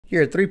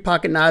Here are 3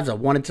 pocket knives I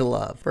wanted to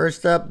love.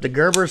 First up, the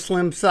Gerber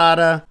Slim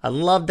Sada. I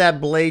love that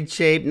blade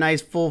shape,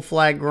 nice full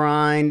flat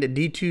grind,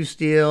 D2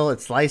 steel, it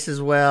slices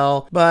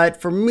well.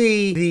 But for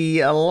me,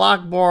 the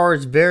lock bar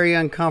is very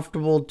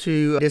uncomfortable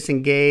to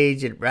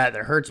disengage. It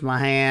rather hurts my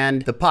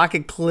hand. The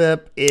pocket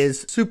clip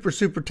is super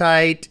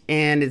tight,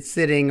 and it's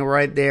sitting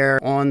right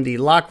there on the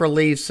lock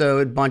relief, so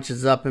it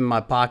bunches up in my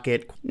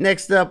pocket.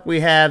 Next up, we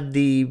have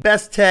the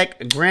Best Tech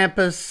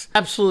Grampus.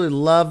 Absolutely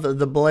love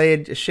the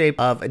blade shape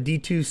of a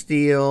D2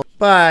 steel,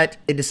 but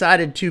they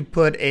decided to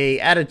put a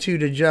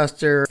attitude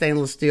adjuster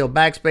stainless steel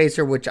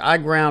backspacer, which I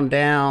ground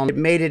down. It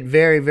made it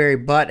very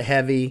butt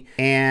heavy,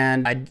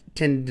 and I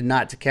tended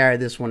not to carry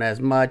this one as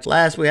much.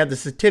 Last, we have the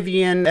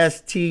Sativian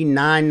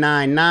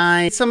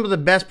ST999. Some of the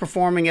best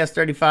performing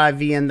S35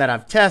 VN that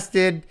I've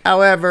tested.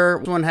 However,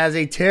 this one has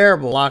a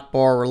terrible lock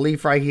bar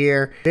relief right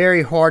here.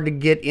 Very hard to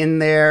get in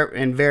there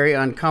and very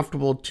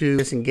uncomfortable to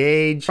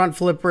disengage. Front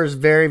flipper is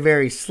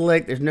very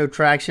slick. There's no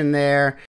traction there.